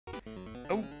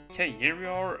Okay, here we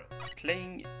are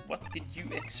playing What Did You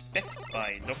Expect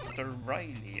by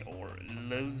Dr.Wrily or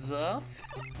Lozaf?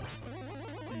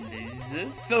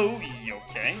 Oh,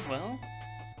 okay, well.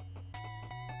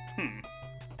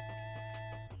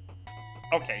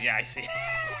 Okay, yeah, I see.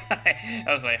 I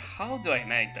was like, how do I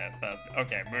make that? But,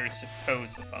 okay, we're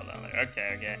supposed to fall down there.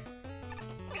 Okay, okay.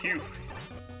 Phew.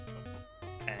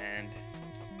 And...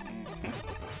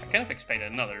 I kind of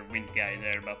expected another wind guy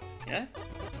there, but, yeah.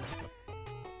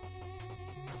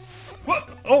 What?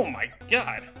 Oh my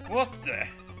god! What the?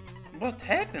 What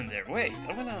happened there? Wait,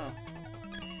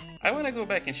 I wanna go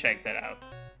back and check that out.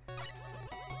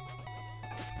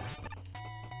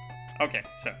 Okay,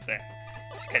 so there.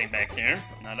 Just getting back here.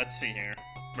 Now let's see here.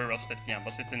 Where was that jump?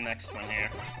 Was it the next one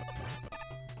here?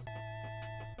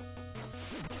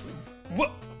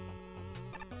 What?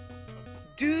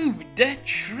 Dude, that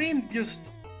shrimp just...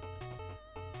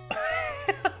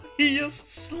 He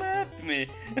just slapped me!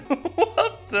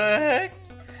 What the heck?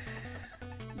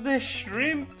 The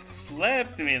shrimp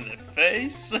slapped me in the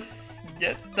face!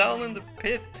 Get down in the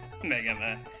pit, Mega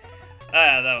Man.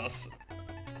 Ah, that was...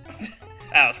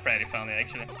 that was pretty funny,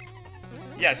 actually.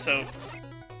 Yeah, so...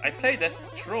 I played that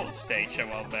troll stage a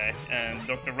while back, and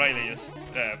Dr.Wrily just,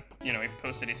 you know, he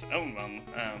posted his own one.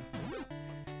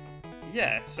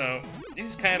 Yeah, so this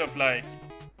is kind of like...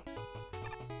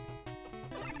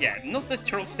 Yeah, not the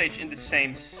troll stage in the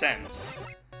same sense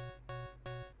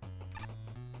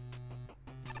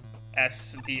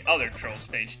as the other troll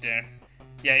stage there.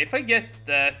 Yeah, if I get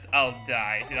that, I'll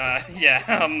die. Yeah,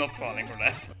 I'm not falling for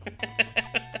that.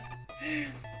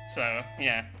 So,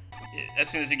 yeah. As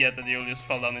soon as you get that, you'll just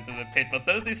fall down into the pit. But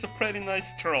that is a pretty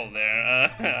nice troll there.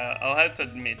 I'll have to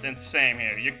admit, and same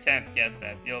here. You can't get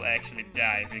that. You'll actually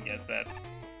die if you get that.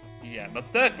 Yeah,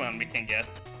 but that one we can get.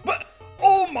 But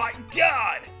oh my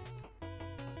god!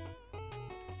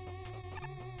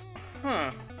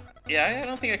 Huh. Yeah, I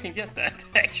don't think I can get that,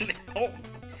 actually. Oh.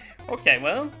 Okay,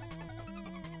 well.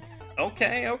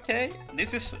 Okay, okay.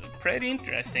 This is pretty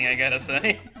interesting, I gotta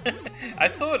say.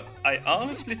 I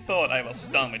honestly thought I was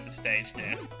done with the stage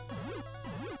there.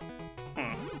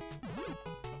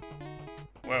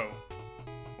 Whoa.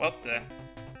 What the?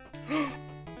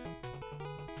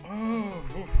 Oh.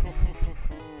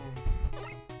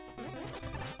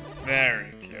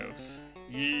 Very close.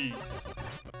 Yeez.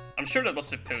 I'm sure that was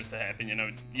supposed to happen, you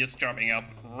know, just dropping off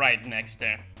right next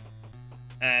there.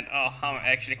 And oh, I'm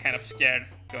actually kind of scared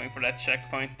going for that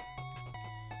checkpoint.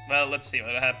 Well, let's see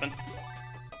what happened.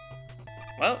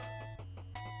 Well.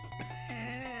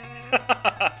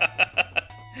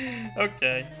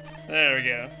 Okay, there we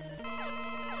go.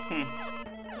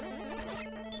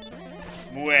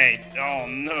 Wait, oh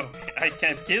no, I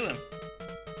can't kill him.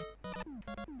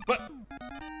 What?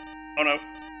 Oh no,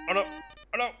 oh no,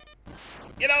 oh no.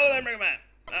 Get out of there, Mega Man!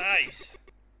 Nice!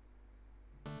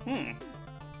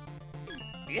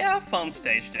 Yeah, fun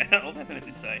stage there, I'll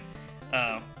definitely say.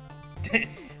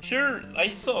 Sure,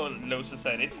 I saw Loso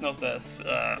said it's not as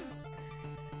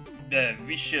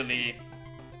visually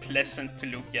pleasant to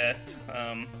look at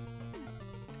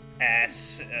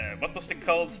as what was the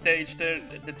called stage there?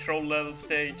 The troll level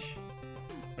stage?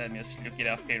 Let me just look it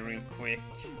up here real quick.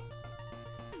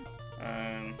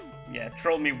 Yeah,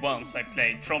 Troll Me Once I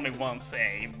played. Troll Me Once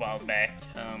a while back.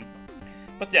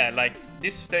 But yeah, like,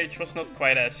 this stage was not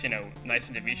quite as, you know, nice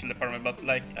in the visual department, but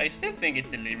like, I still think it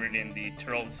delivered in the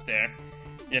trolls there.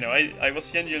 You know, I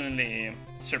was genuinely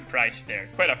surprised there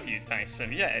quite a few times. So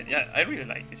yeah, I really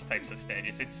like these types of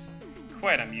stages. It's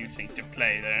quite amusing to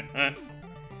play there.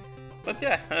 But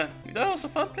yeah, that was a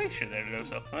fun playthrough there,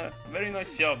 also. Very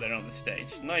nice job there on the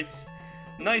stage. Nice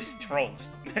trolls.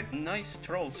 Nice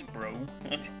trolls, bro.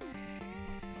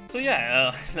 So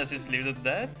yeah, let's just leave it at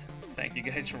that. Thank you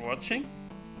guys for watching,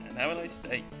 and have a nice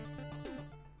day.